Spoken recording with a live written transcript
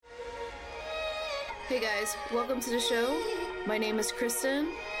Hey guys, welcome to the show. My name is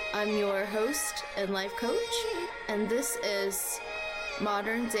Kristen. I'm your host and life coach, and this is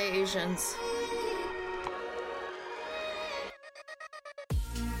Modern Day Asians.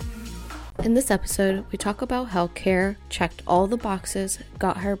 In this episode, we talk about how Care checked all the boxes,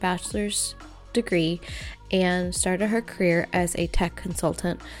 got her bachelor's degree, and started her career as a tech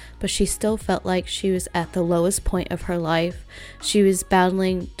consultant, but she still felt like she was at the lowest point of her life. She was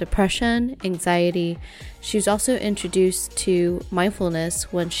battling depression, anxiety. She was also introduced to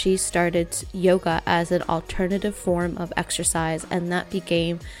mindfulness when she started yoga as an alternative form of exercise, and that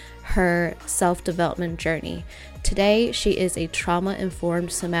became her self-development journey. Today, she is a trauma-informed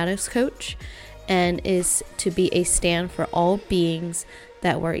somatics coach and is to be a stand for all beings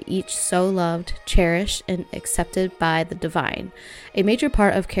that were each so loved, cherished, and accepted by the divine. A major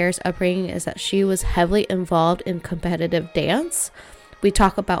part of Care's upbringing is that she was heavily involved in competitive dance. We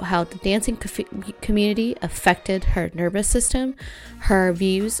talk about how the dancing community affected her nervous system, her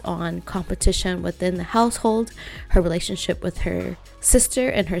views on competition within the household, her relationship with her sister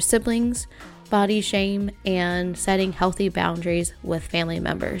and her siblings, body shame, and setting healthy boundaries with family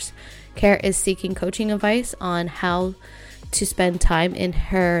members. Care is seeking coaching advice on how to spend time in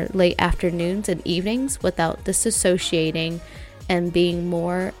her late afternoons and evenings without disassociating and being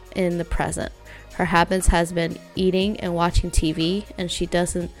more in the present. Her habits has been eating and watching TV, and she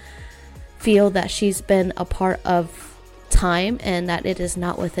doesn't feel that she's been a part of time and that it is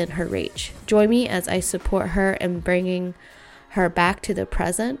not within her reach. Join me as I support her in bringing her back to the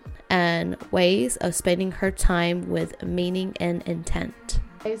present and ways of spending her time with meaning and intent.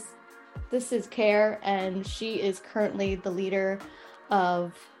 This is Care, and she is currently the leader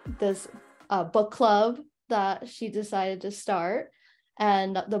of this book club that she decided to start.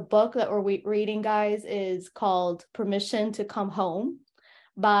 And the book that we're reading, guys, is called Permission to Come Home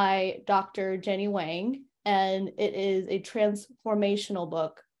by Dr. Jenny Wang. And it is a transformational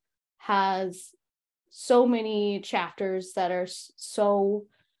book, has so many chapters that are so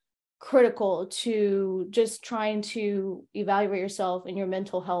critical to just trying to evaluate yourself and your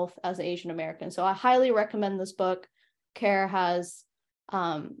mental health as an Asian American. So I highly recommend this book. Care has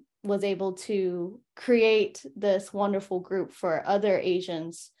was able to create this wonderful group for other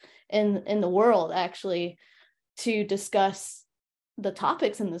Asians in the world, actually, to discuss the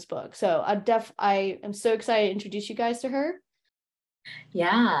topics in this book. So I am so excited to introduce you guys to her.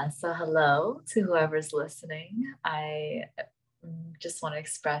 Yeah, so hello to whoever's listening. I just want to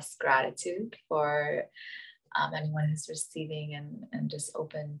express gratitude for anyone who's receiving and just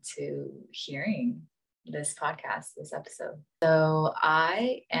open to hearing this podcast, this episode. So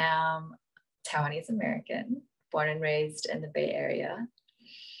I am Taiwanese American, born and raised in the Bay Area.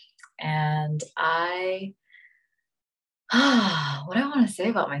 And what do I want to say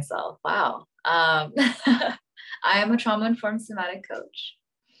about myself? Wow. I am a trauma-informed somatic coach.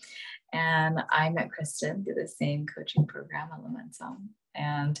 And I met Kristen through the same coaching program, Elementum.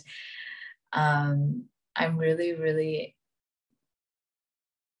 And I'm really, really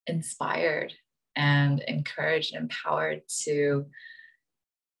inspired and encouraged and empowered to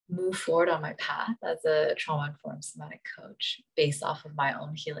move forward on my path as a trauma-informed somatic coach based off of my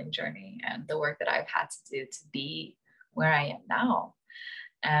own healing journey and the work that I've had to do to be where I am now,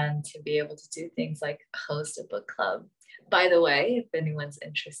 and to be able to do things like host a book club. By the way, if anyone's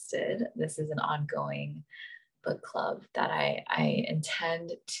interested, this is an ongoing book club that I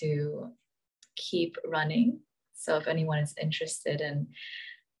intend to keep running. So if anyone is interested in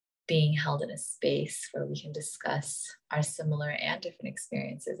being held in a space where we can discuss our similar and different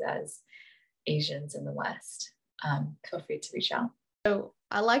experiences as Asians in the West, feel free to reach out. So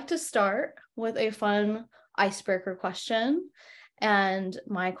I like to start with a fun icebreaker question. And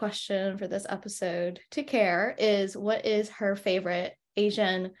my question for this episode to Care is, what is her favorite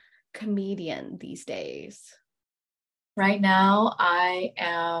Asian comedian these days? Right now,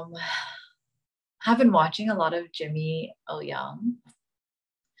 have been watching a lot of Jimmy O Young.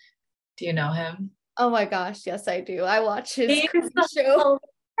 Do you know him? Oh my gosh, yes, I do. I watch his cooking show.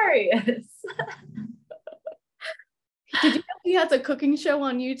 Hilarious. Did you know he has a cooking show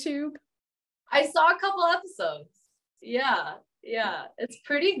on YouTube? I saw a couple episodes. Yeah, it's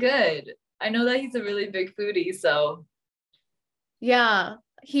pretty good. I know that he's a really big foodie, so. Yeah,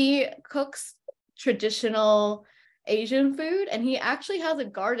 he cooks traditional Asian food, and he actually has a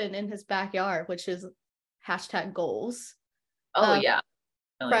garden in his backyard, which is #goals. Oh, yeah.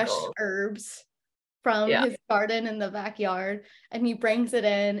 Fresh herbs from his garden in the backyard, and he brings it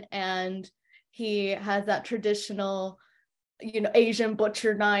in, and he has that traditional, Asian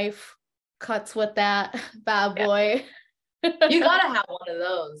butcher knife, cuts with that bad boy. You gotta have one of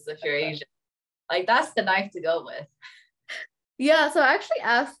those if you're Asian. Like that's the knife to go with. Yeah, so I actually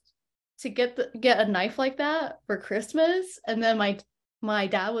asked to get a knife like that for Christmas, and then my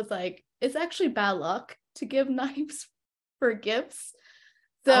dad was like, "It's actually bad luck to give knives for gifts."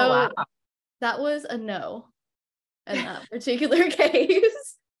 Oh wow. So that was a no in that particular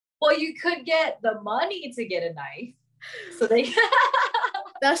case. Well, you could get the money to get a knife. So they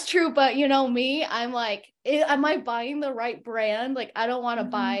That's true, but you know me, I'm like, am I buying the right brand? Like, I don't want to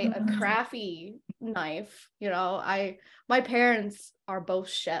buy a crappy knife. My parents are both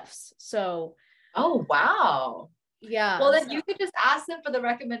chefs, so Oh wow. yeah. Well, then you could just ask them for the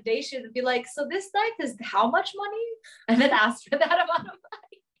recommendation and be like, so this knife is how much money? And then ask for that amount of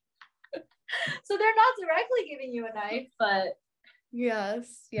money. So they're not directly giving you a knife, but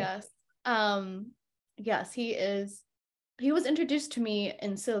Yes. Um, yes, he is. He was introduced to me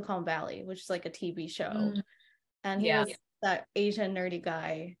in Silicon Valley, which is like a TV show. And he was that Asian nerdy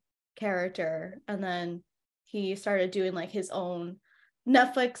guy character. And then he started doing like his own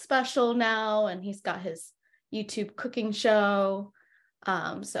Netflix special now, and he's got his YouTube cooking show.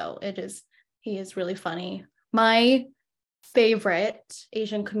 So he is really funny. My favorite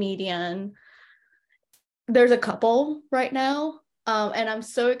Asian comedian, there's a couple right now. And I'm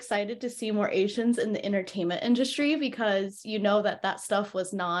so excited to see more Asians in the entertainment industry, because you know that stuff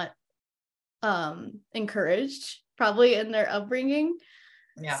was not encouraged probably in their upbringing.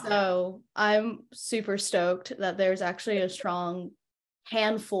 yeah. So I'm super stoked that there's actually a strong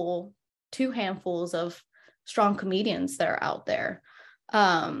two handfuls of strong comedians that are out there.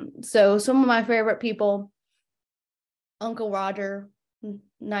 So some of my favorite people: Uncle Roger,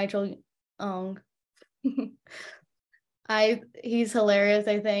 Nigel Ong. He's hilarious,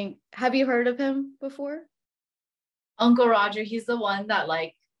 I think. Have you heard of him before? Uncle Roger, he's the one that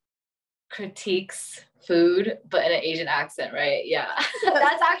like critiques food, but in an Asian accent, right? Yeah.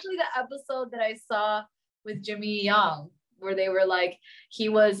 That's actually the episode that I saw with Jimmy Young, where they were like, he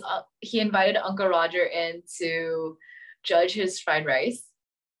invited Uncle Roger in to judge his fried rice.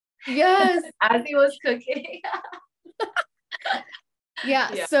 Yes. As he was cooking.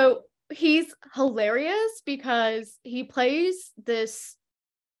 Yeah. So he's hilarious because he plays this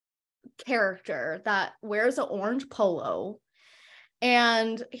character that wears an orange polo,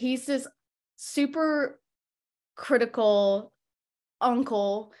 and he's this super critical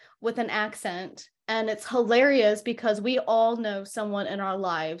uncle with an accent. And it's hilarious because we all know someone in our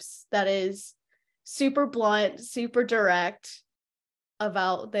lives that is super blunt, super direct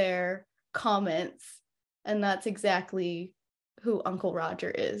about their comments. And that's exactly who Uncle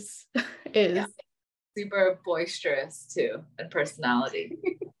Roger is. Yeah. Super boisterous too, and personality.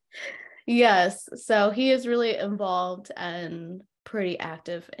 Yes. So he is really involved and pretty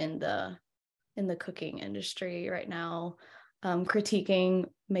active in the cooking industry right now, critiquing,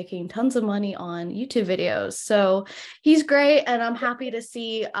 making tons of money on YouTube videos. So he's great, and I'm happy to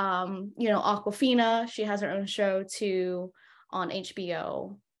see Aquafina. She has her own show too on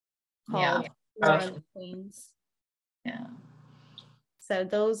HBO called War of the Queens. Yeah. So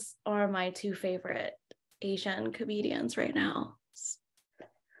those are my two favorite Asian comedians right now.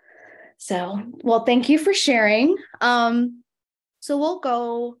 So, well, thank you for sharing. So we'll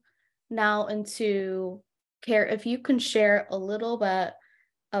go now into Care. If you can share a little bit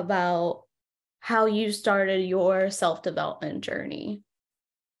about how you started your self-development journey.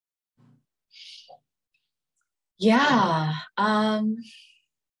 Yeah. I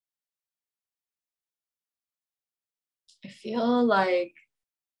feel like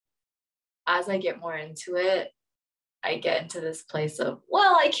as I get more into it, I get into this place of,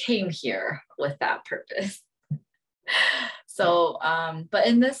 well, I came here with that purpose. So, but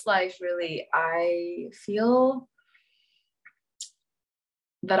in this life, really, I feel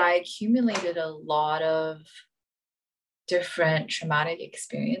that I accumulated a lot of different traumatic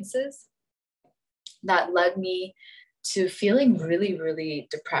experiences that led me to feeling really, really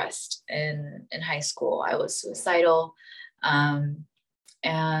depressed in high school. I was suicidal,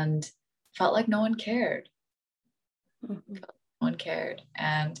 and felt like no one cared. Mm-hmm. No one cared.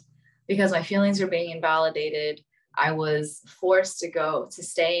 And because my feelings were being invalidated, I was forced to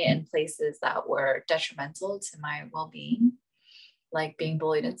stay in places that were detrimental to my well-being, like being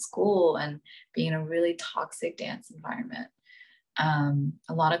bullied in school and being in a really toxic dance environment.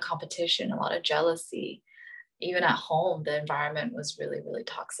 A lot of competition, a lot of jealousy. Even at home, the environment was really, really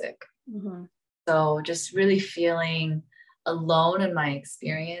toxic. Mm-hmm. So just really feeling alone in my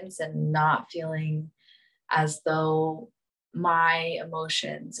experience and not feeling as though my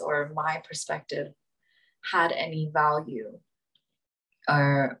emotions or my perspective had any value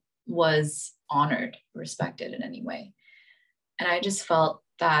or was honored, respected in any way. And I just felt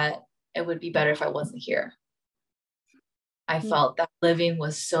that it would be better if I wasn't here. I felt that living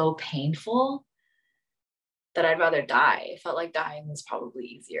was so painful that I'd rather die. I felt like dying was probably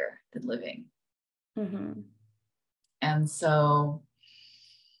easier than living. Mm-hmm. And so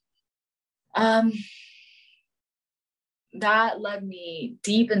that led me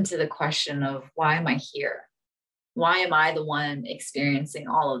deep into the question of, why am I here? Why am I the one experiencing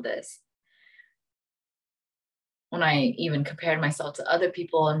all of this? When I even compared myself to other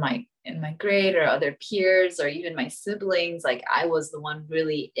people in my grade or other peers or even my siblings, like I was the one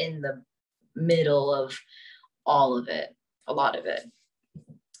really in the middle of all of it, a lot of it.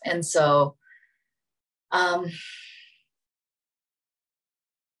 And so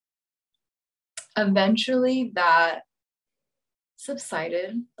eventually that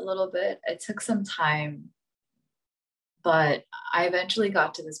subsided a little bit. It took some time, but I eventually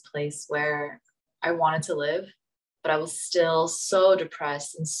got to this place where I wanted to live, but I was still so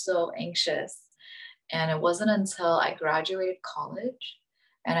depressed and so anxious. And it wasn't until I graduated college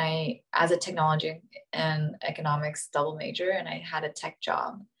and I, as a technology and economics double major, and I had a tech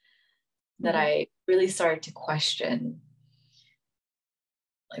job, that I really started to question,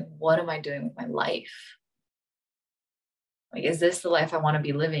 like, what am I doing with my life? Like, is this the life I want to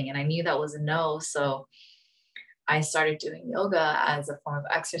be living? And I knew that was a no. So I started doing yoga as a form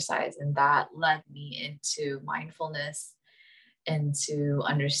of exercise, and that led me into mindfulness, into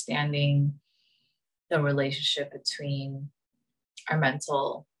understanding the relationship between our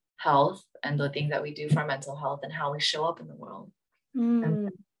mental health and the things that we do for our mental health and how we show up in the world. And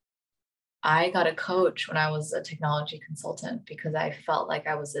I got a coach when I was a technology consultant because I felt like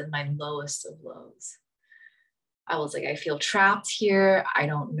I was in my lowest of lows. I was like, I feel trapped here. I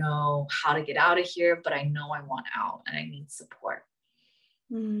don't know how to get out of here, but I know I want out and I need support.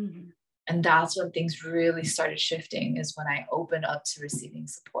 And that's when things really started shifting, is when I opened up to receiving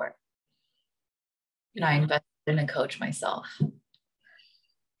support. And I invested in a coach myself.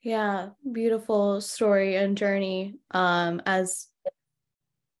 Yeah, beautiful story and journey.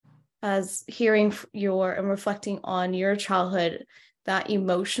 As hearing your and reflecting on your childhood, that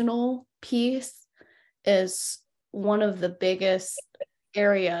emotional piece is one of the biggest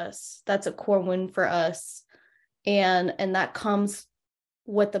areas that's a core wound for us. And that comes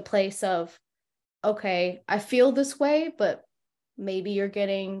with the place of, okay, I feel this way, but maybe you're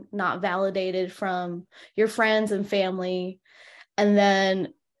getting not validated from your friends and family. And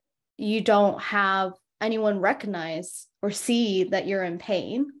then you don't have anyone recognize or see that you're in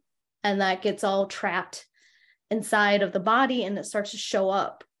pain. And that gets all trapped inside of the body, and it starts to show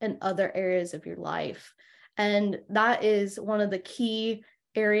up in other areas of your life. And that is one of the key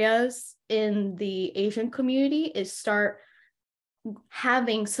areas in the Asian community, is start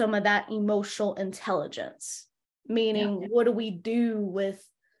having some of that emotional intelligence, meaning what do we do with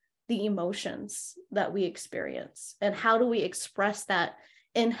the emotions that we experience, and how do we express that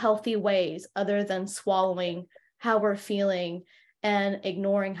in healthy ways other than swallowing how we're feeling and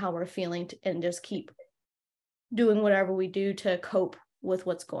ignoring how we're feeling and just keep doing whatever we do to cope with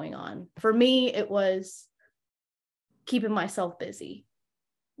what's going on. For me, it was keeping myself busy,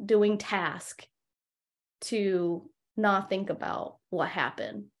 doing tasks to not think about what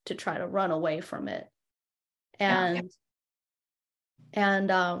happened, to try to run away from it. And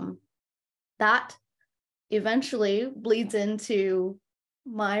that eventually bleeds into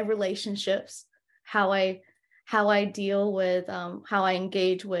my relationships, how I deal with, how I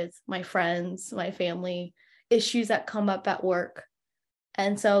engage with my friends, my family, issues that come up at work.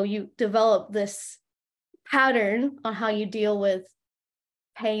 And so you develop this pattern on how you deal with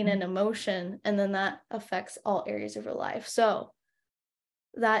pain and emotion, and then that affects all areas of your life. So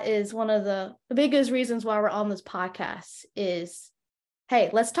that is one of the biggest reasons why we're on this podcast is, hey,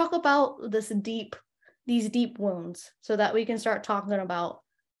 let's talk about these deep wounds so that we can start talking about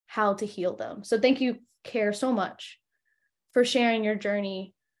how to heal them. So thank you, Care, so much for sharing your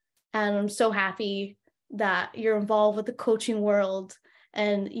journey. And I'm so happy that you're involved with the coaching world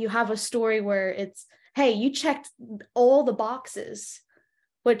and you have a story where it's, hey, you checked all the boxes,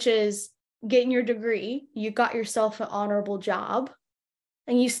 which is getting your degree, you got yourself an honorable job,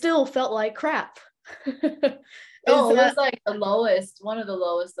 and you still felt like crap. Oh, it was like one of the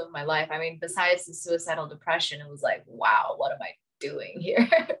lowest of my life. I mean, besides the suicidal depression, it was like, wow, what am I doing here?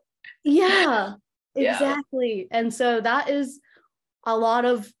 Yeah, exactly. And so that is a lot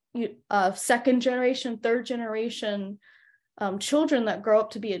of second generation, third generation children that grow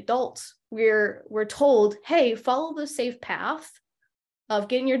up to be adults. We're told, hey, follow the safe path of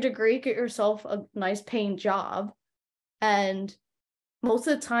getting your degree, get yourself a nice paying job. And most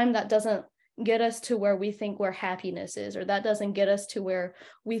of the time that doesn't get us to where we think where happiness is, or that doesn't get us to where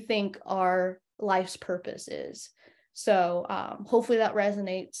we think our life's purpose is. So hopefully that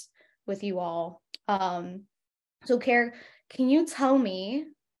resonates with you all. So Care, can you tell me,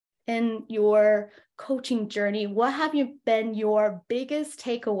 in your coaching journey, what have been your biggest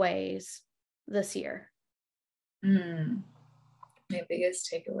takeaways this year? My biggest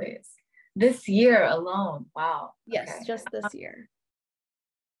takeaways this year alone. Wow. Yes, Okay. just this year.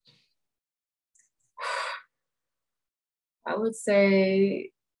 I would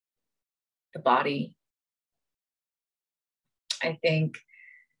say the body. I think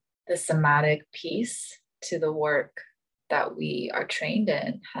the somatic piece to the work that we are trained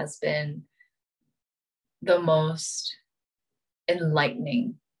in has been the most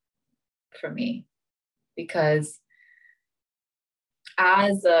enlightening for me, because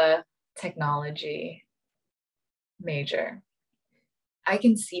as a technology major, I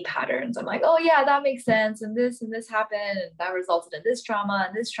can see patterns. I'm like, oh yeah, that makes sense. And this happened, and that resulted in this trauma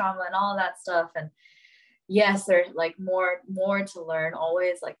and this trauma and all that stuff. And yes, there's like more to learn,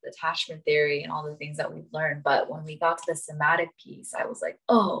 always, like the attachment theory and all the things that we've learned. But when we got to the somatic piece, I was like,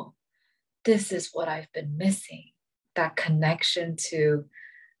 oh, this is what I've been missing. That connection to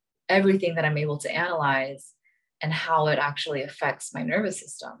everything that I'm able to analyze and how it actually affects my nervous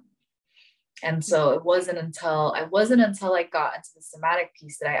system. And so it wasn't until I got into the somatic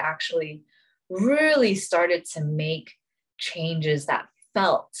piece that I actually really started to make changes that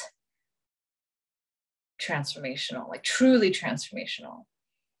felt transformational, like truly transformational.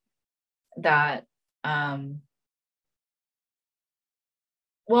 That,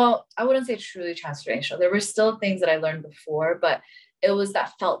 well, I wouldn't say truly transformational. There were still things that I learned before, but it was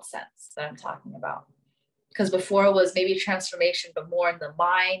that felt sense that I'm talking about. Because before it was maybe transformation, but more in the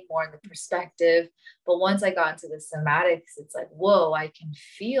mind, more in the perspective. But once I got into the somatics, it's like, whoa, I can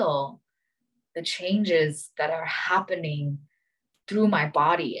feel the changes that are happening through my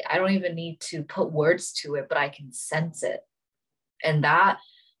body. I don't even need to put words to it, but I can sense it. And that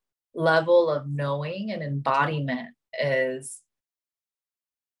level of knowing and embodiment is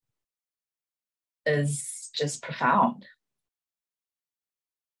just profound.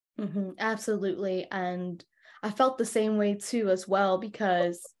 Absolutely. And I felt the same way too, as well,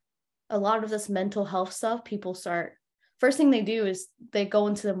 because a lot of this mental health stuff, first thing they do is they go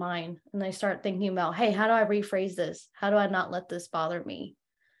into the mind and they start thinking about, hey, how do I rephrase this? How do I not let this bother me?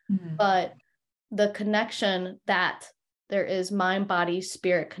 Mm-hmm. But the connection that there is mind, body,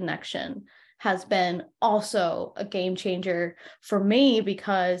 spirit connection has been also a game changer for me,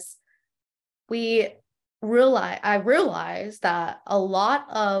 because I realized that a lot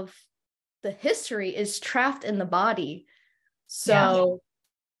of the history is trapped in the body. So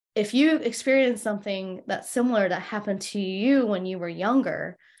if you experience something that's similar that happened to you when you were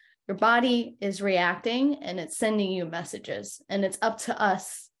younger, your body is reacting and it's sending you messages. And it's up to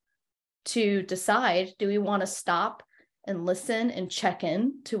us to decide, do we want to stop and listen and check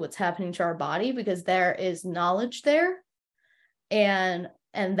in to what's happening to our body, because there is knowledge there. And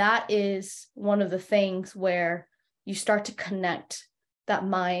that is one of the things where you start to connect that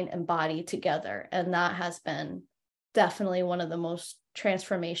mind and body together. And that has been definitely one of the most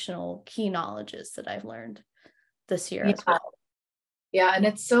transformational key knowledges that I've learned this year as well. Yeah, and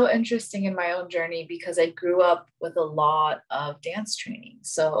it's so interesting in my own journey, because I grew up with a lot of dance training.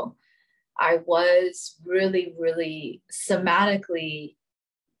 So I was really, really somatically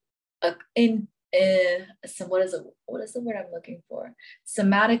what is the word I'm looking for?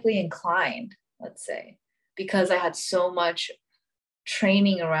 Somatically inclined, let's say, because I had so much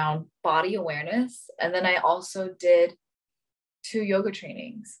training around body awareness. And then I also did 2 yoga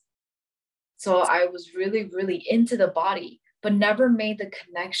trainings. So I was really, really into the body, but never made the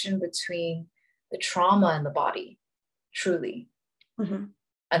connection between the trauma and the body, truly,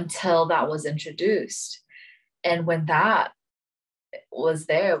 until that was introduced. And when that was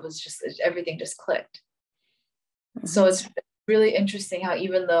there, it was just, everything just clicked. So it's really interesting how,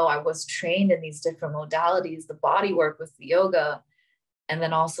 even though I was trained in these different modalities, the body work with the yoga, and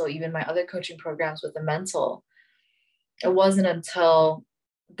then also even my other coaching programs with the mental, it wasn't until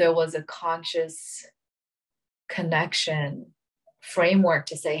there was a conscious connection framework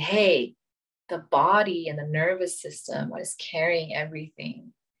to say, hey, the body and the nervous system is carrying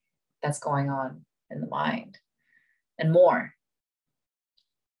everything that's going on in the mind and more.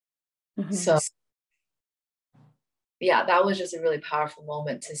 So yeah, that was just a really powerful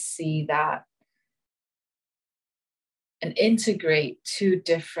moment to see that and integrate 2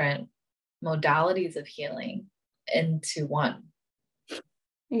 different modalities of healing into one.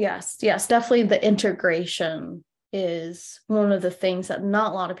 Yes, definitely the integration is one of the things that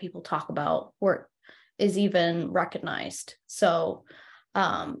not a lot of people talk about or is even recognized. So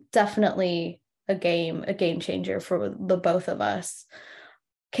definitely a game changer for the both of us.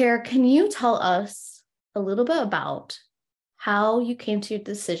 Kara, can you tell us a little bit about how you came to your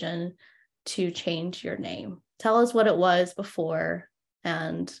decision to change your name? Tell us what it was before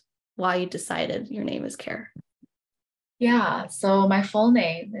and why you decided your name is Kara. Yeah, so my full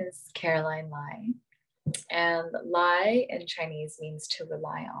name is Caroline Lai, and Lai in Chinese means to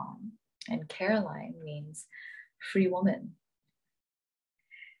rely on, and Caroline means free woman.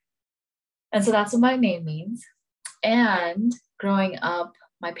 And so that's what my name means. And growing up,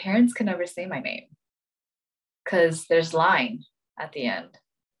 my parents could never say my name because there's line at the end.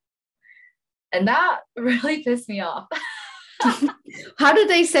 And that really pissed me off. How did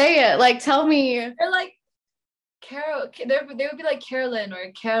they say it? Like, tell me. They're like, Carol, they would be like Carolyn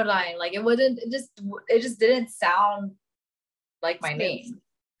or Caroline. Like it just didn't sound like my name.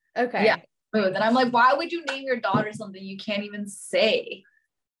 Okay. Yeah. And I'm like, why would you name your daughter something you can't even say?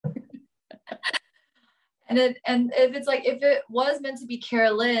 And if it's like, if it was meant to be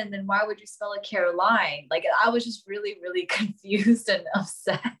Carolyn, then why would you spell it Caroline? Like, I was just really, really confused and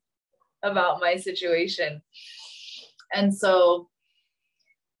upset about my situation. And so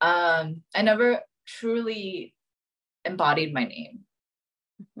I never truly embodied my name.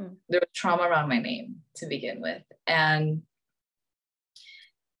 Mm-hmm. There was trauma around my name to begin with. And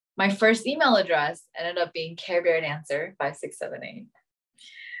my first email address ended up being Care Bear Dancer 5678.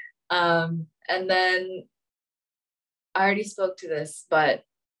 And then I already spoke to this, but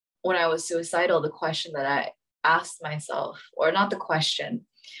when I was suicidal, the question that I asked myself, or not the question,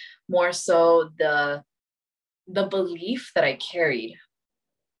 more so the belief that I carried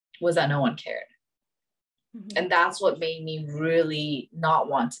was that no one cared. Mm-hmm. And that's what made me really not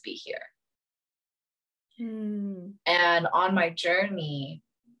want to be here. Mm. And on my journey,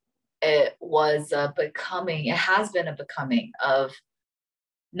 it was it has been a becoming of,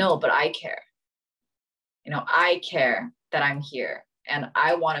 no, but I care. I care that I'm here, and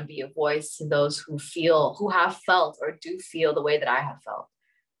I want to be a voice to those who have felt or do feel the way that I have felt,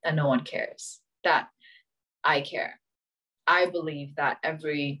 that no one cares, that I care. I believe that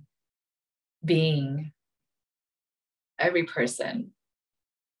every being, every person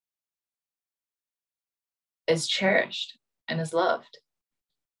is cherished and is loved.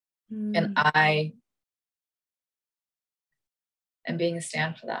 Mm. And I am being a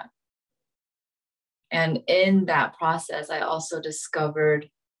stand for that. And in that process, I also discovered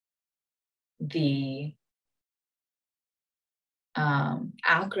the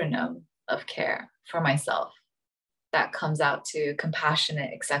acronym of CARE for myself that comes out to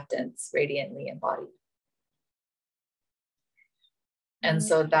compassionate acceptance, radiantly embodied. And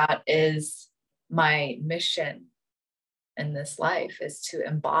so that is my mission in this life, is to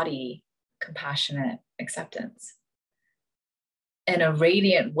embody compassionate acceptance in a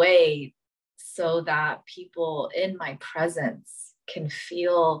radiant way, so that people in my presence can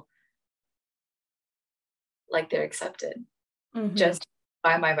feel like they're accepted, mm-hmm. just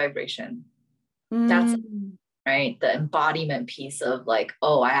by my vibration. Mm. That's right. The embodiment piece of like,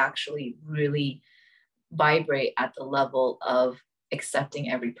 oh, I actually really vibrate at the level of accepting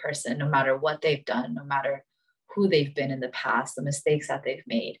every person, no matter what they've done, no matter who they've been in the past, the mistakes that they've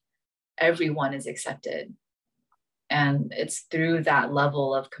made. Everyone is accepted. And it's through that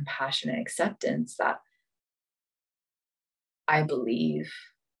level of compassionate acceptance that I believe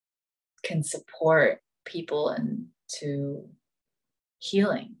can support people into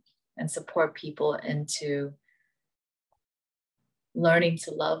healing and support people into learning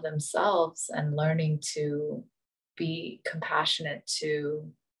to love themselves and learning to be compassionate to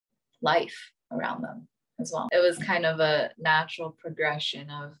life around them as well. It was kind of a natural progression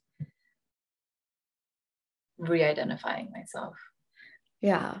of re-identifying myself.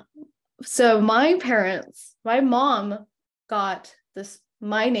 Yeah. So my mom got this,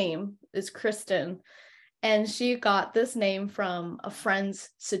 my name is Kristen, and she got this name from a friend's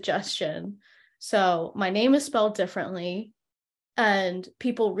suggestion. So my name is spelled differently, and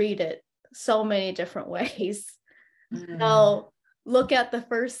people read it so many different ways. Mm. They'll look at the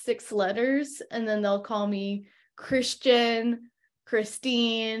first 6 letters, and then they'll call me Christian,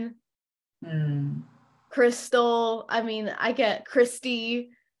 Christine, Crystal. I mean, I get Christy,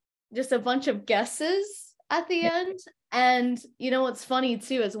 just a bunch of guesses at the end. And you know what's funny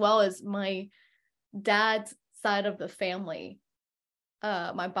too, as well, as my dad's side of the family,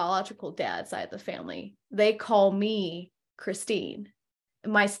 my biological dad's side of the family, they call me Christine.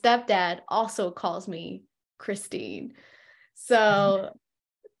 And my stepdad also calls me Christine. So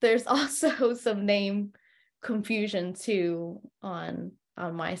there's also some name confusion too on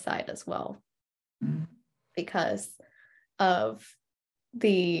my side as well, because of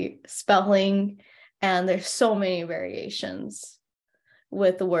the spelling, and there's so many variations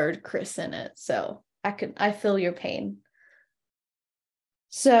with the word Chris in it. So I feel your pain.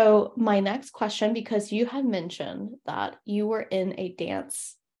 So my next question, because you had mentioned that you were in a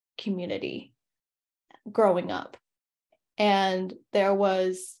dance community growing up, and there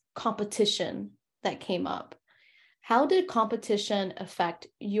was competition that came up. How did competition affect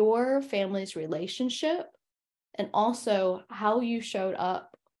your family's relationship, and also how you showed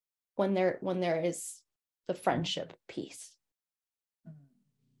up when there is the friendship piece?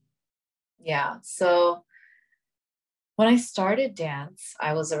 Yeah. So when I started dance,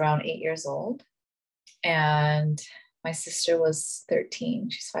 I was around 8 years old, and my sister was 13.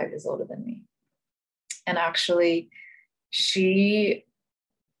 She's 5 years older than me. And actually, she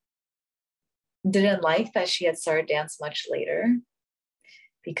didn't like that she had started dance much later,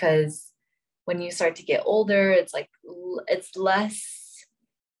 because when you start to get older, it's like, it's less,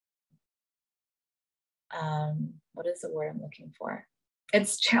 what is the word I'm looking for?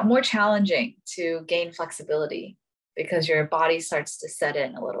 It's more challenging to gain flexibility because your body starts to set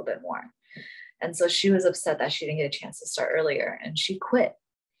in a little bit more. And so she was upset that she didn't get a chance to start earlier, and she quit.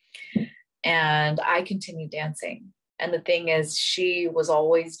 And I continued dancing. And the thing is, she was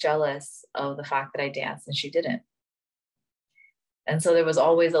always jealous of the fact that I danced and she didn't. And so there was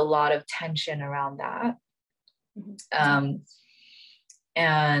always a lot of tension around that.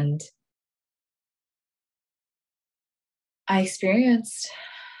 And I experienced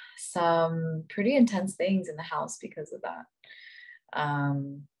some pretty intense things in the house because of that.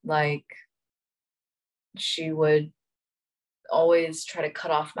 Like, she would always try to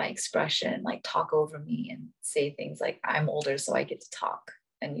cut off my expression, like talk over me and say things like, I'm older, so I get to talk,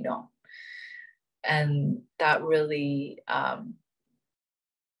 and you don't. And that really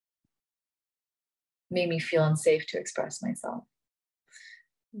made me feel unsafe to express myself.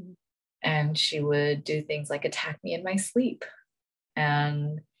 And she would do things like attack me in my sleep.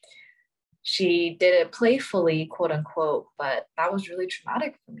 And she did it playfully, quote unquote, but that was really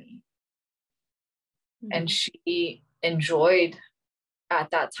traumatic for me. And she enjoyed, at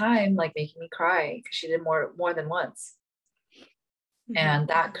that time, like making me cry, because she did more than once. And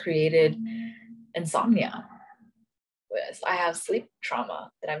that created insomnia. I have sleep trauma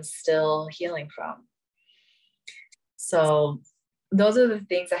that I'm still healing from. So those are the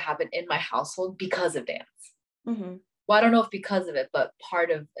things that happen in my household because of dance. Well, I don't know if because of it, but part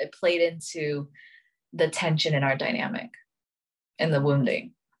of it played into the tension in our dynamic and the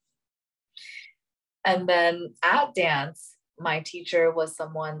wounding. And then at dance, my teacher was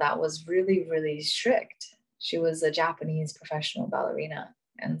someone that was really, really strict. She was a Japanese professional ballerina.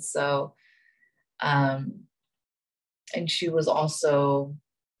 And so, and she was also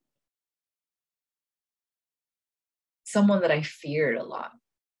someone that I feared a lot.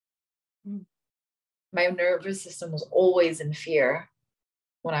 My nervous system was always in fear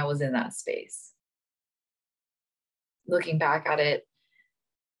when I was in that space. Looking back at it,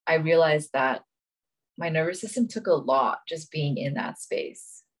 I realized that my nervous system took a lot just being in that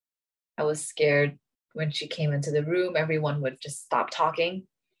space. I was scared when she came into the room, everyone would just stop talking.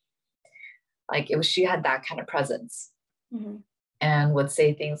 Like, she had that kind of presence, and would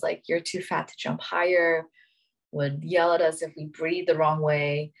say things like, you're too fat to jump higher, would yell at us if we breathe the wrong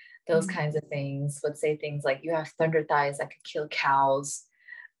way, those kinds of things, would say things like, you have thunder thighs that could kill cows.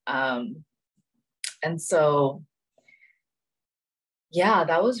 And so, yeah,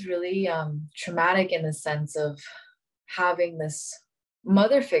 that was really traumatic in the sense of having this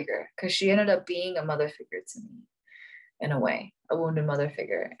mother figure, because she ended up being a mother figure to me in a way, a wounded mother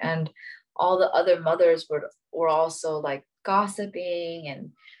figure. And all the other mothers were also like gossiping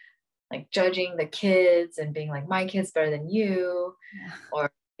and like judging the kids and being like, my kid's better than you, or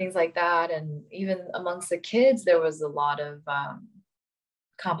things like that. And even amongst the kids, there was a lot of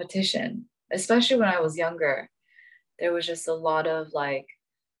competition, especially when I was younger. There was just a lot of like,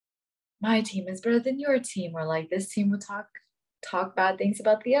 my team is better than your team, or like this team would talk bad things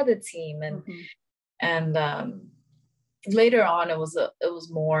about the other team. And later on it was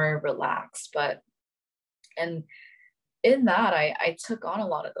more relaxed, and in that I took on a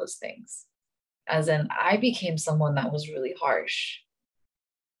lot of those things, as in I became someone that was really harsh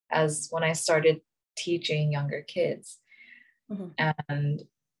as when I started teaching younger kids. And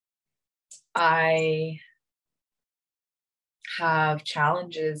I have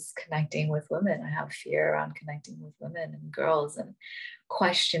challenges connecting with women. I have fear around connecting with women and girls, and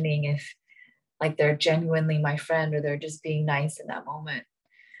questioning if like they're genuinely my friend or they're just being nice in that moment.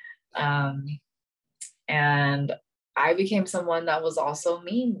 And I became someone that was also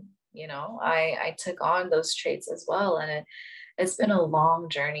mean. I took on those traits as well. And it's been a long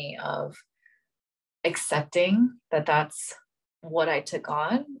journey of accepting that that's what I took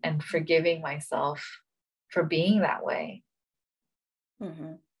on and forgiving myself for being that way,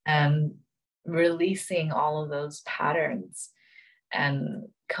 and releasing all of those patterns and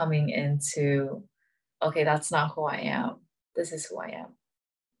coming into, okay, that's not who I am. This is who I am.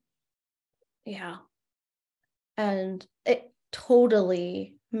 Yeah. And it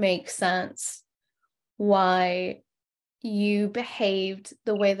totally makes sense why you behaved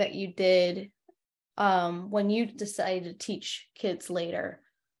the way that you did when you decided to teach kids later.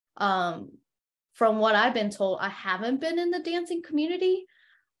 From what I've been told, I haven't been in the dancing community,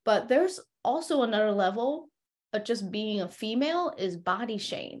 but there's also another level of just being a female is body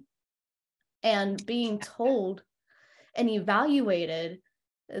shame, and being told and evaluated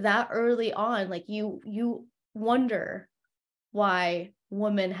that early on. Like you wonder why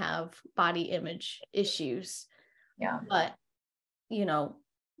women have body image issues. Yeah. But,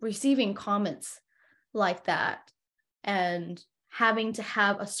 receiving comments like that and having to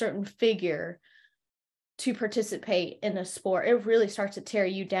have a certain figure to participate in a sport, it really starts to tear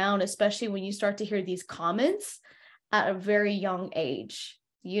you down, especially when you start to hear these comments at a very young age.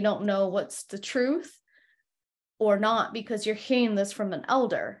 You don't know what's the truth or not, because you're hearing this from an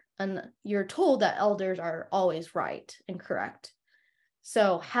elder, and you're told that elders are always right and correct.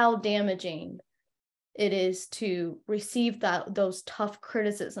 So how damaging it is to receive those tough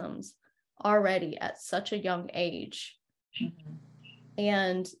criticisms already at such a young age. Mm-hmm.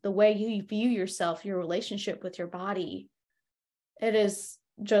 And the way you view yourself, your relationship with your body, it is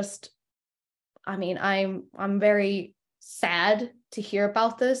just, I'm very sad to hear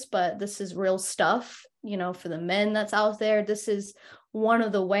about this, but this is real stuff, for the men that's out there. This is one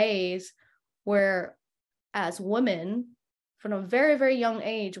of the ways where, as women, from a very, very young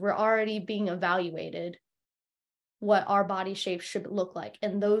age, we're already being evaluated what our body shape should look like.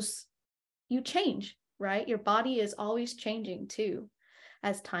 And those, you change, right? Your body is always changing too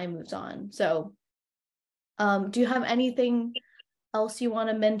as time moves on. So do you have anything else you want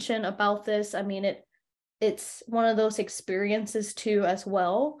to mention about this? It's one of those experiences too as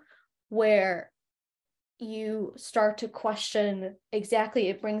well, where you start to question exactly,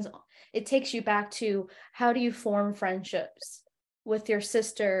 it takes you back to, how do you form friendships with your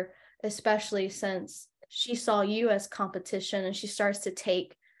sister, especially since she saw you as competition, and she starts to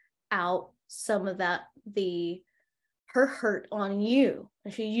take out some of her hurt on you.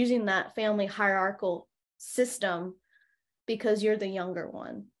 And she's using that family hierarchical system because you're the younger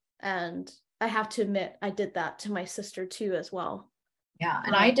one. And I have to admit, I did that to my sister too as well. Yeah,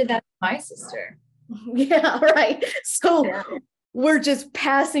 and I did that to my sister. Yeah, right. So we're just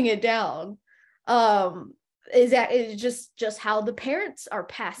passing it down. Is just how the parents are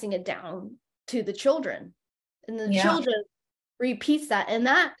passing it down to the children, and the children repeats that, and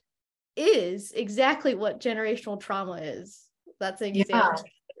that is exactly what generational trauma is. That's an example of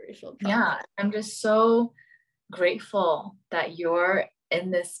generational trauma. Yeah, I'm just so grateful that you're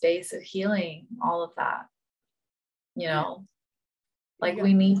in this space of healing all of that.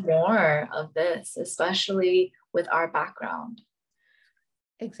 We need more of this, especially with our background.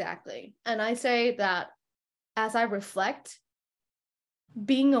 Exactly. And I say that as I reflect,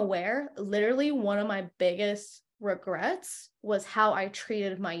 being aware, literally one of my biggest regrets was how I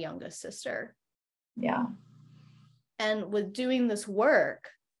treated my youngest sister. Yeah. And with doing this work,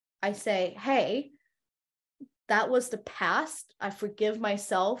 I say, hey, that was the past. I forgive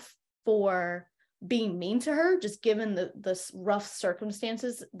myself for being mean to her, just given the rough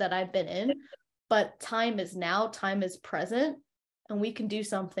circumstances that I've been in. But time is now, time is present, and we can do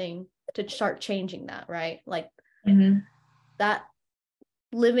something to start changing that, right? Like that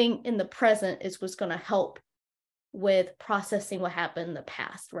living in the present is what's going to help with processing what happened in the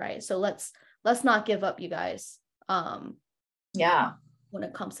past, right? So let's not give up, you guys. When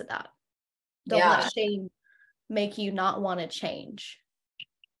it comes to that, don't let shame make you not want to change.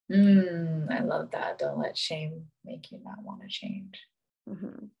 I love that. Don't let shame make you not want to change.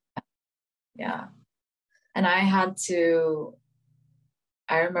 Yeah. And I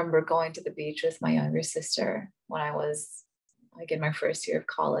remember going to the beach with my younger sister when I was in my first year of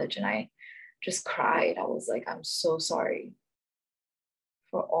college, and I just cried. I was like, I'm so sorry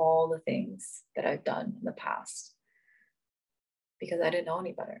for all the things that I've done in the past, because I didn't know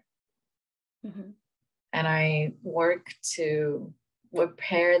any better. And I worked to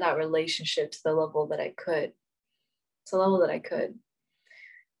repair that relationship to the level that I could.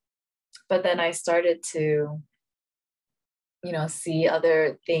 But then I started to, see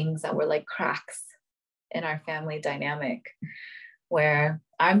other things that were like cracks in our family dynamic where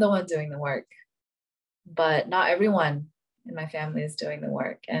I'm the one doing the work, but not everyone in my family is doing the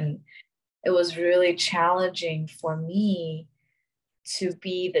work. And it was really challenging for me to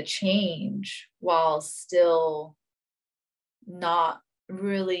be the change while still not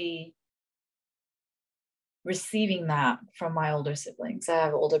really receiving that from my older siblings. I have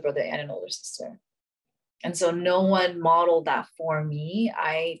an older brother and an older sister. And so no one modeled that for me.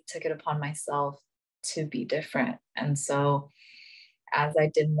 I took it upon myself to be different. And so as I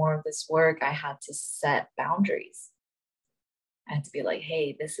did more of this work, I had to set boundaries. I had to be like,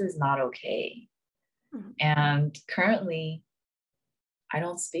 hey, this is not okay. Mm-hmm. And currently, I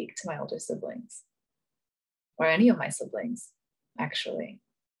don't speak to my older siblings or any of my siblings, actually.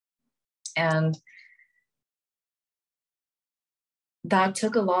 And that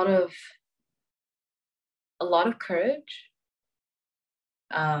took a lot of courage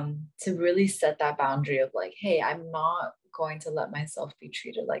to really set that boundary of like, hey, I'm not going to let myself be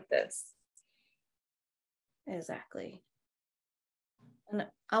treated like this. Exactly. And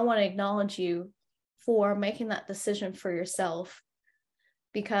I want to acknowledge you for making that decision for yourself,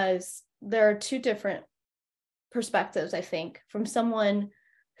 because there are two different perspectives, I think, from someone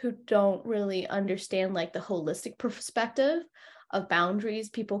who don't really understand like the holistic perspective of boundaries.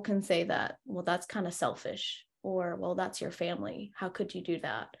 People can say that, well, that's kind of selfish, or, well, that's your family. How could you do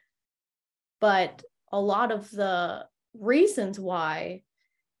that? But a lot of the reasons why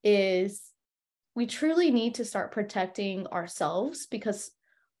is we truly need to start protecting ourselves, because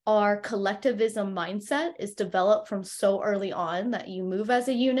our collectivism mindset is developed from so early on that you move as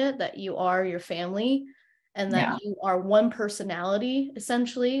a unit, that you are your family, and that you are one personality,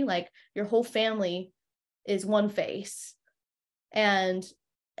 essentially. Like your whole family is one face. And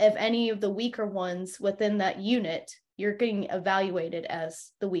if any of the weaker ones within that unit, you're getting evaluated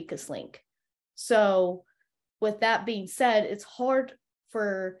as the weakest link. So with that being said, it's hard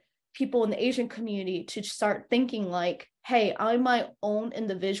for people in the Asian community to start thinking like, hey, I'm my own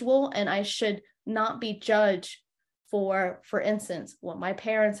individual and I should not be judged for instance, what my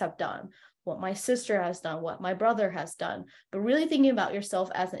parents have done, what my sister has done, what my brother has done, but really thinking about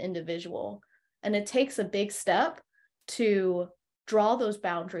yourself as an individual. And it takes a big step to draw those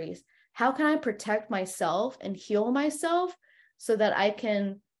boundaries. How can I protect myself and heal myself so that I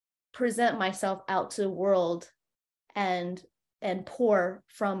can present myself out to the world and pour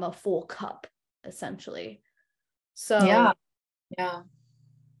from a full cup, essentially? So yeah,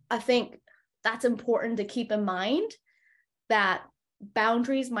 I think that's important to keep in mind, that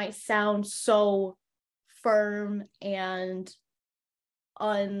boundaries might sound so firm and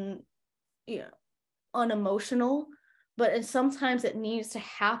unemotional, but sometimes it needs to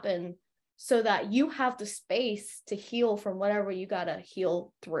happen so that you have the space to heal from whatever you gotta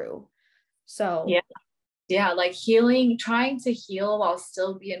heal through. So like healing, trying to heal while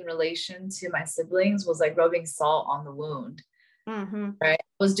still be in relation to my siblings was like rubbing salt on the wound. Mm-hmm. Right?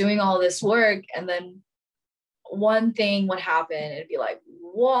 I was doing all this work, and then one thing would happen, it'd be like,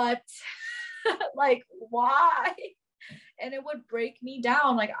 what? Like, why? And it would break me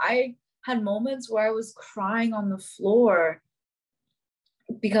down. Like I had moments where I was crying on the floor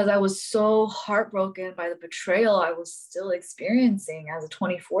because I was so heartbroken by the betrayal I was still experiencing as a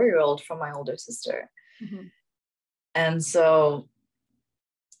 24-year-old from my older sister. Mm-hmm. And so,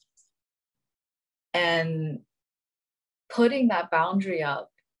 and putting that boundary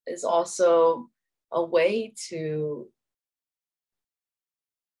up is also a way to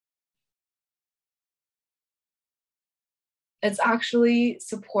it's actually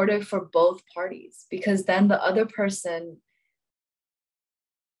supportive for both parties, because then the other person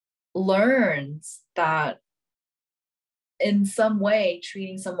learns that in some way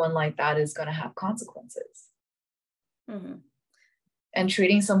treating someone like that is going to have consequences. Mm-hmm. And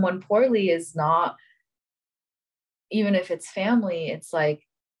treating someone poorly is not, even if it's family, it's like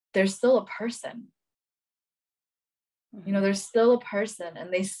there's still a person. Mm-hmm. You know, there's still a person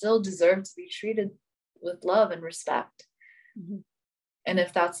and they still deserve to be treated with love and respect. Mm-hmm. And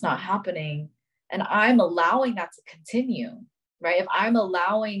if that's not happening, and I'm allowing that to continue, right? If I'm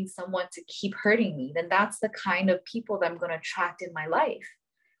allowing someone to keep hurting me, then that's the kind of people that I'm going to attract in my life.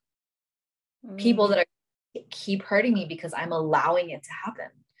 Mm-hmm. People that keep hurting me because I'm allowing it to happen.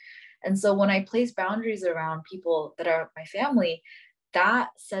 And so when I place boundaries around people that are my family, that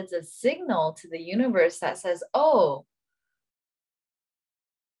sends a signal to the universe that says, oh,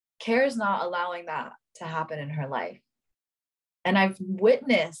 Kara's not allowing that to happen in her life. And I've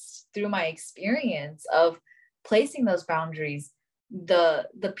witnessed through my experience of placing those boundaries, the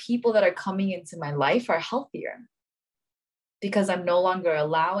people that are coming into my life are healthier, because I'm no longer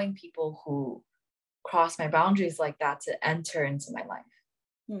allowing people who cross my boundaries like that to enter into my life.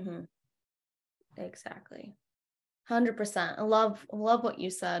 Mm-hmm. Exactly. 100%. I love what you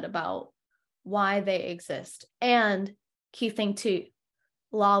said about why they exist. And key thing too,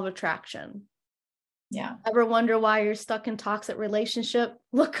 law of attraction. Yeah. Ever wonder why you're stuck in toxic relationship?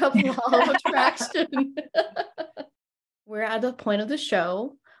 Look up law of attraction. We're at the point of the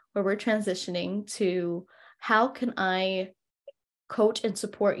show where we're transitioning to how can I coach and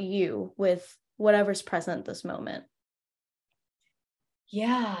support you with whatever's present at this moment.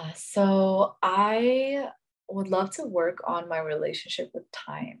 Yeah. So I would love to work on my relationship with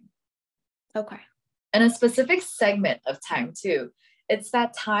time. Okay. And a specific segment of time too. It's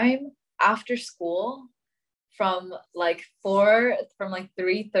that time after school from like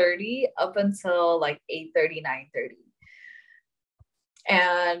 3:30 up until like 8:30, 9:30.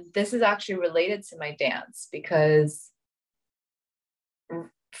 And this is actually related to my dance because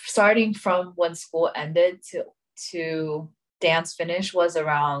starting from when school ended to dance finish was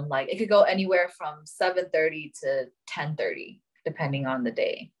around, like, it could go anywhere from 7:30 to 10:30 depending on the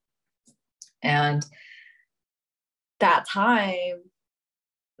day. And that time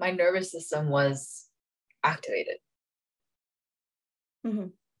my nervous system was activated. Mm-hmm.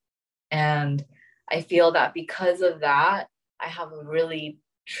 And I feel that because of that, I have a really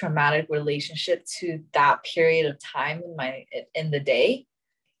traumatic relationship to that period of time in the day,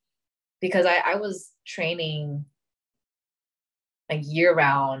 because I was training like year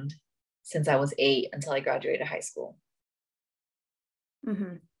round since I was 8 until I graduated high school.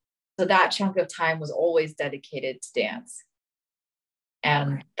 Mm-hmm. So that chunk of time was always dedicated to dance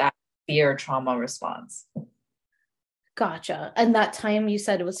and that fear trauma response. Gotcha. And that time you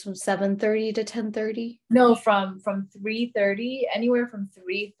said it was from 7:30 to 10:30? No, from 3:30, anywhere from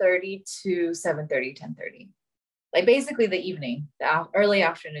 3:30 to 7:30, 10:30. Like basically the evening, the early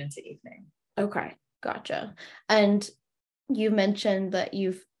afternoon to evening. Okay. Gotcha. And you mentioned that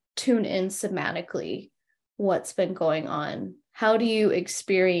you've tuned in somatically what's been going on. How do you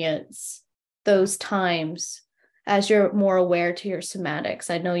experience those times as you're more aware to your somatics?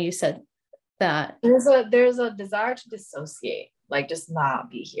 I know you said that. There's a desire to dissociate, like just not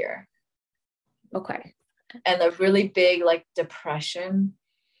be here. Okay. And a really big like depression,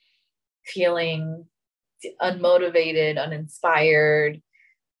 feeling unmotivated, uninspired,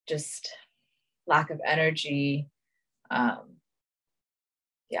 just lack of energy.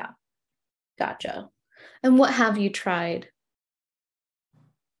 Yeah. Gotcha. And what have you tried?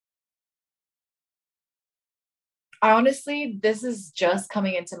 Honestly, this is just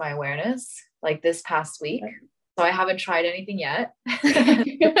coming into my awareness like this past week. So I haven't tried anything yet.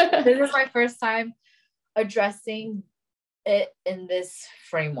 This is my first time addressing it in this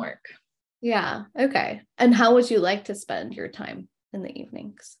framework. Yeah. Okay. And how would you like to spend your time in the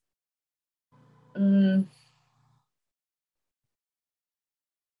evenings?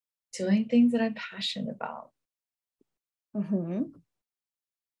 Doing things that I'm passionate about. Mm-hmm.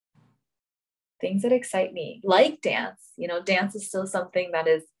 Things that excite me, like dance. Dance is still something that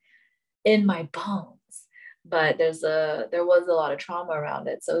is in my bones, but there was a lot of trauma around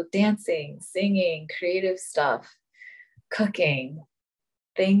it. So dancing, singing, creative stuff, cooking,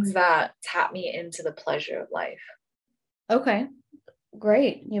 things that tap me into the pleasure of life. Okay.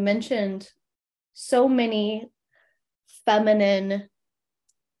 Great. You mentioned so many feminine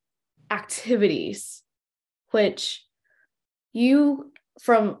activities, which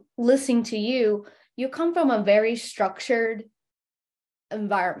from listening to you come from a very structured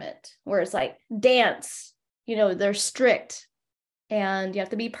environment where it's like dance, they're strict and you have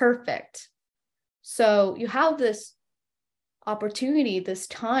to be perfect. So you have this opportunity, this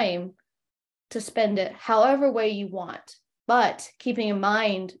time to spend it however way you want, but keeping in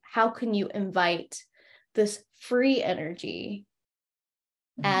mind, how can you invite this free energy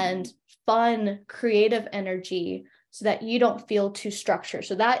and fun, creative energy so that you don't feel too structured?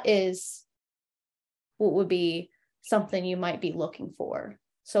 So that is what would be something you might be looking for.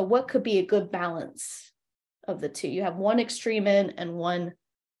 So what could be a good balance of the two? You have one extreme end and one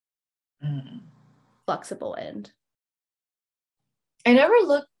flexible end. I never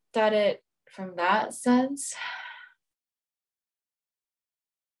looked at it from that sense.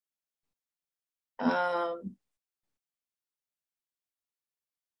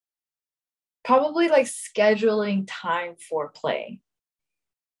 Probably like scheduling time for play.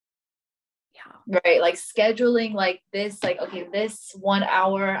 Yeah. Right. Like scheduling like this, like, okay, this 1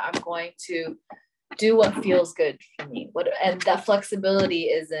 hour, I'm going to do what feels good for me. And that flexibility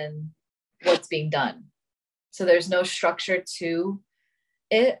is in what's being done. So there's no structure to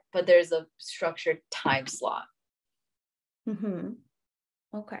it, but there's a structured time slot. Mm-hmm.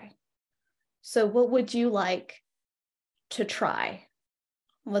 Okay. So what would you like to try?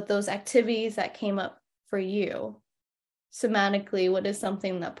 What those activities that came up for you somatically, what is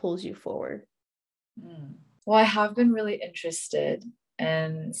something that pulls you forward? Well, I have been really interested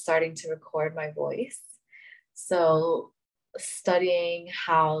in starting to record my voice. So studying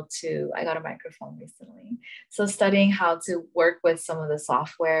how to, I got a microphone recently. So studying how to work with some of the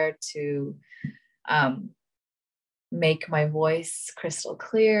software to um, make my voice crystal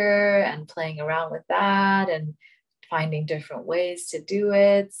clear and playing around with that and finding different ways to do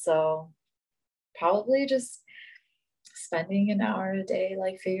it. So probably just spending an hour a day,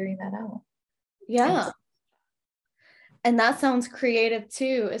 like figuring that out. Yeah. And that sounds creative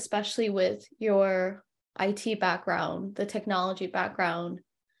too, especially with your IT background, the technology background,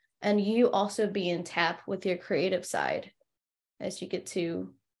 and you also be in tap with your creative side as you get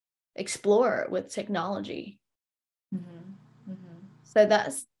to explore with technology. Mm-hmm. Mm-hmm. So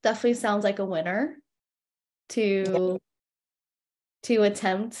that's definitely sounds like a winner to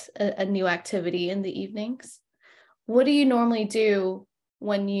attempt a new activity in the evenings. What do you normally do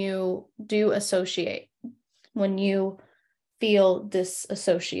when you do associate, when you feel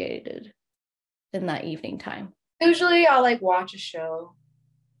disassociated in that evening time? Usually I'll like watch a show.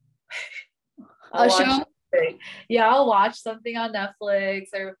 I'll A watch show? something. Yeah, I'll watch something on Netflix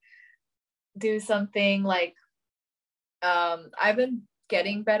or do something like I've been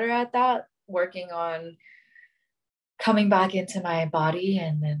getting better at that, working on coming back into my body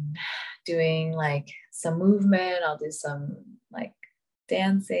and then doing like some movement. I'll do some like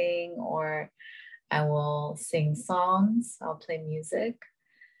dancing or I will sing songs. I'll play music.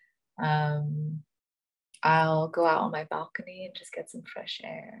 Um, I'll go out on my balcony and just get some fresh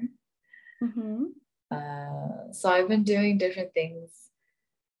air. Mm-hmm. So I've been doing different things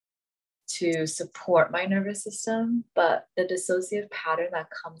to support my nervous system, but the dissociative pattern that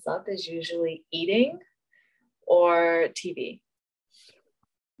comes up is usually eating or TV.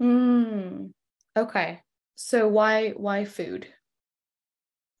 Okay. So why food?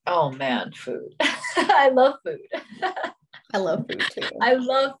 Oh man, food. I love food. I love food too. I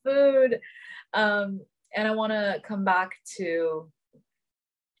love food. And I want to come back to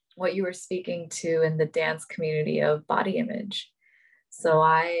what you were speaking to in the dance community of body image. So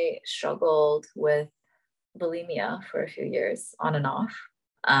I struggled with bulimia for a few years on and off.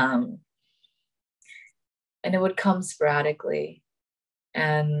 Um, and it would come sporadically.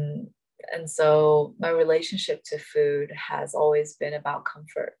 And so my relationship to food has always been about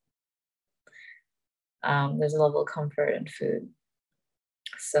comfort. There's a level of comfort in food.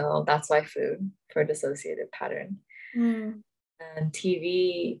 So that's why food for dissociative pattern. Mm. And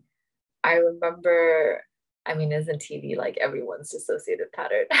TV, I remember, I mean, isn't TV like everyone's dissociative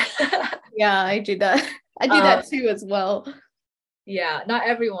pattern? Yeah, I do that. I do um, that too as well. yeah, not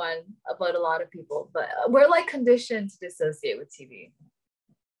everyone, but a lot of people. But we're like conditioned to dissociate with TV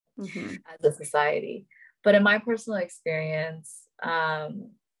Mm-hmm. as a society. But in my personal experience,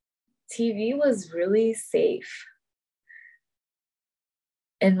 TV was really safe.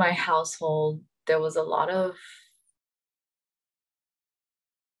 In my household, there was a lot of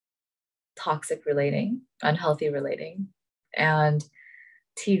toxic relating, unhealthy relating. And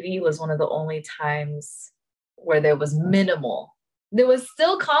TV was one of the only times where there was minimal. There was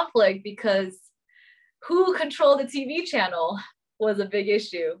still conflict because who controlled the TV channel was a big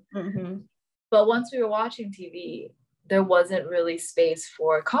issue. Mm-hmm. But once we were watching TV, there wasn't really space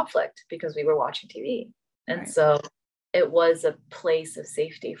for conflict because we were watching TV. And Right. so it was a place of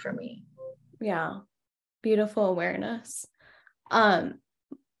safety for me. Yeah. Beautiful awareness. I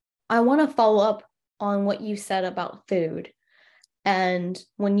want to follow up on what you said about food. And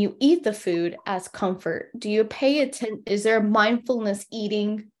when you eat the food as comfort, do you pay attention? Is there mindfulness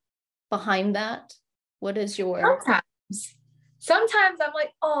eating behind that? What is your... Sometimes I'm like,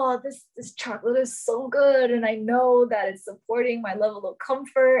 oh, this chocolate is so good, and I know that it's supporting my level of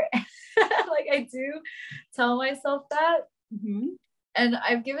comfort. Like I do tell myself that. Mm-hmm. And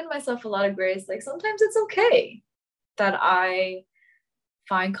I've given myself a lot of grace. Like sometimes it's okay that I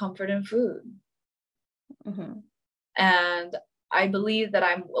find comfort in food. Mm-hmm. And I believe that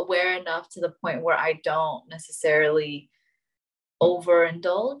I'm aware enough to the point where I don't necessarily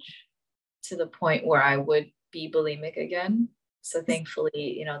overindulge to the point where I would be bulimic again. So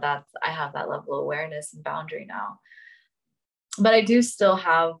thankfully, that's I have that level of awareness and boundary now. But I do still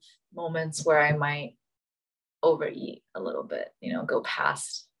have moments where I might overeat a little bit, go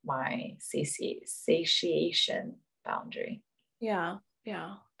past my satiation boundary. Yeah.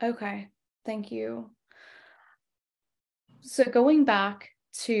 Yeah. Okay. Thank you. So going back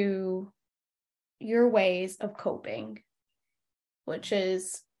to your ways of coping, which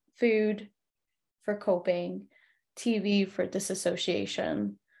is food, for coping, TV for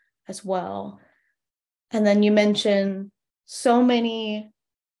disassociation as well. And then you mentioned so many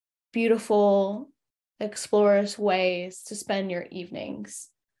beautiful, explorers ways to spend your evenings.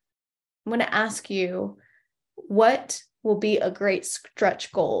 I'm going to ask you, what will be a great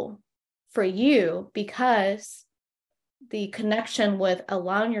stretch goal for you? Because the connection with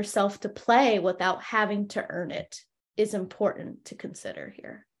allowing yourself to play without having to earn it is important to consider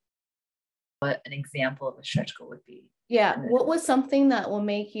here. What an example of a stretch goal would be. Yeah. What was something that will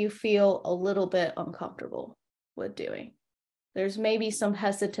make you feel a little bit uncomfortable with doing? There's maybe some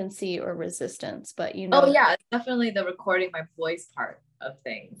hesitancy or resistance, but you know. Oh yeah, it's definitely the recording my voice part of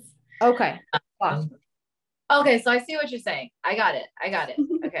things. Okay. Awesome. Okay, so I see what you're saying. I got it.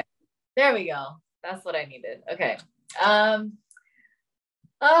 Okay. There we go. That's what I needed. Okay.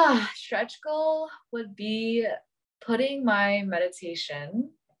 Stretch goal would be putting my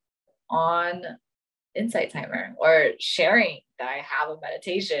meditation on Insight Timer, or sharing that I have a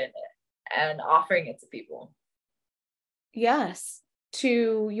meditation and offering it to people. Yes.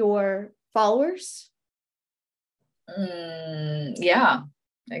 To your followers? Yeah.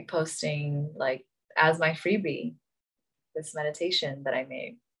 Like posting like as my freebie, this meditation that I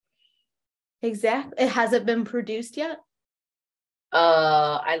made. Exactly. It hasn't been produced yet?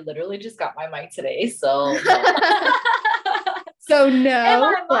 I literally just got my mic today, so no. So no. In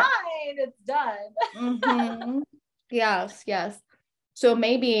my mind, it's done. Mm-hmm. Yes. So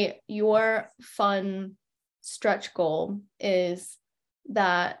maybe your fun stretch goal is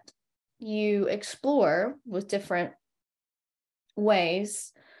that you explore with different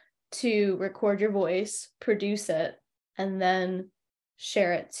ways to record your voice, produce it, and then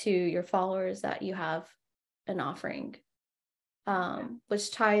share it to your followers that you have an offering,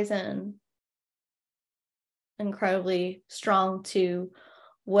 which ties in incredibly strong to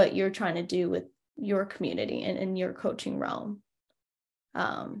what you're trying to do with your community and in your coaching realm.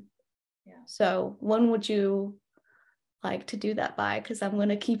 So when would you like to do that by? Because I'm going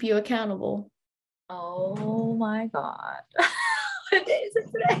to keep you accountable. Oh my God. What day is it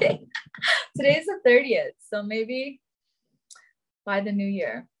today? Today's the 30th. So maybe by the new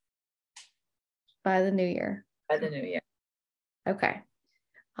year. By the new year. Okay.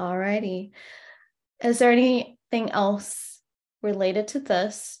 All righty. Is there anything else related to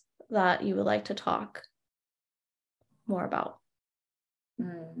this that you would like to talk more about?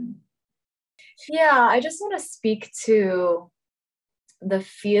 Yeah, I just want to speak to the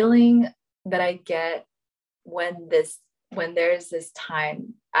feeling that I get when there's this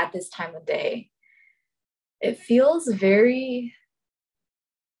time, at this time of day. It feels very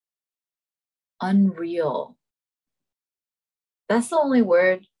unreal. That's the only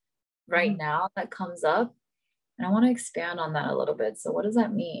word right now that comes up. And I want to expand on that a little bit. So what does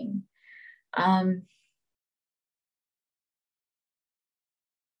that mean?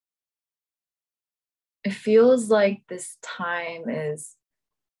 It feels like this time is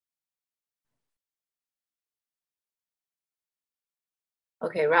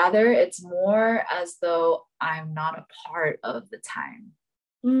rather it's more as though I'm not a part of the time.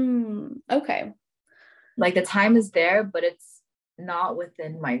 Okay. Like the time is there, but it's not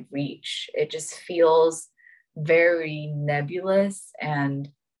within my reach. It just feels very nebulous and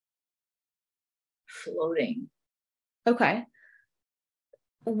floating. Okay.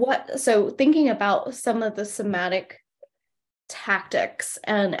 So thinking about some of the somatic tactics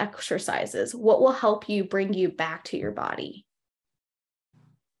and exercises, what will help you bring you back to your body?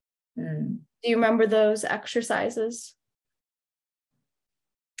 Do you remember those exercises?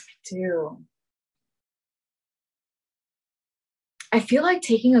 I do. I feel like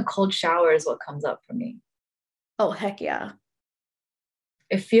taking a cold shower is what comes up for me. Oh, heck yeah.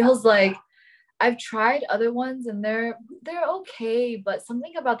 It feels like I've tried other ones and they're okay, but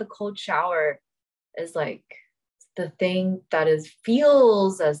something about the cold shower is like the thing that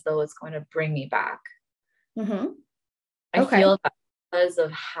feels as though it's going to bring me back. I feel that because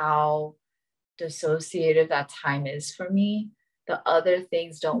of how dissociative that time is for me, the other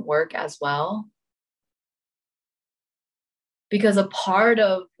things don't work as well. Because a part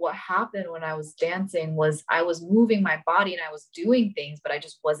of what happened when I was dancing was I was moving my body and I was doing things, but I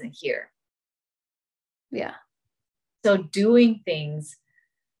just wasn't here. Yeah. So doing things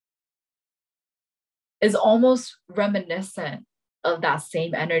is almost reminiscent of that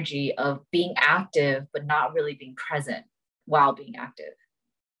same energy of being active, but not really being present while being active.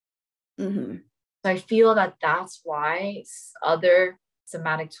 So I feel that that's why other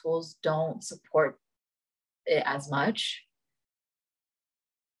somatic tools don't support it as much,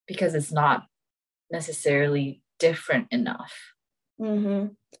 because it's not necessarily different enough.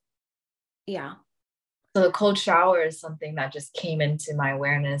 Yeah. So the cold shower is something that just came into my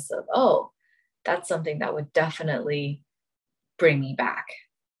awareness of, oh, that's something that would definitely bring me back.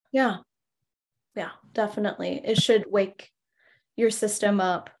 Yeah. Yeah, definitely. It should wake your system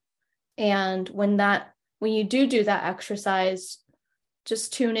up. And when you do that exercise,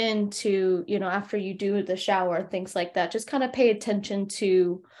 just tune in to, after you do the shower, things like that, just kind of pay attention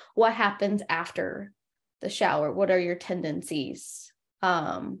to what happens after the shower. What are your tendencies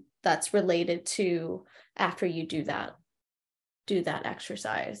that's related to after you do that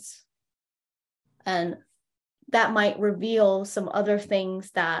exercise? And that might reveal some other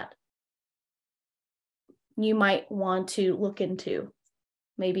things that you might want to look into.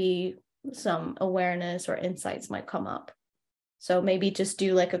 Maybe some awareness or insights might come up. So maybe just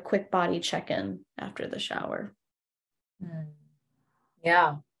do like a quick body check-in after the shower.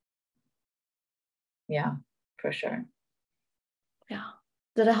 Yeah. Yeah, for sure. Yeah.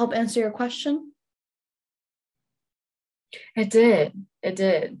 Did it help answer your question? It did.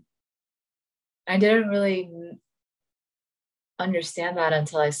 I didn't really understand that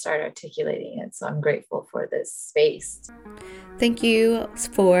until I started articulating it. So I'm grateful for this space. Thank you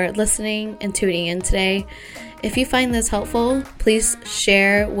for listening and tuning in today. If you find this helpful, please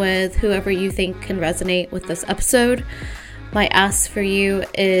share with whoever you think can resonate with this episode. My ask for you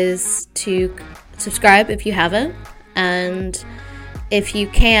is to subscribe if you haven't. And if you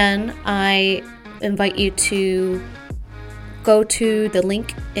can, I invite you to go to the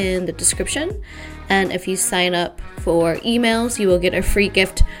link in the description. And if you sign up for emails, you will get a free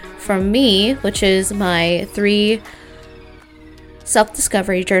gift from me, which is my 3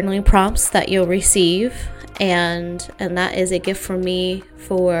 self-discovery journaling prompts that you'll receive. And that is a gift from me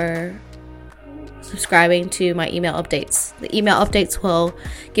for subscribing to my email updates. The email updates will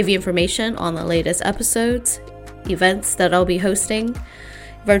give you information on the latest episodes, events that I'll be hosting,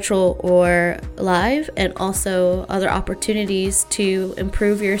 virtual or live, and also other opportunities to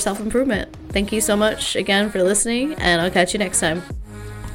improve your self-improvement. Thank you so much again for listening, and I'll catch you next time.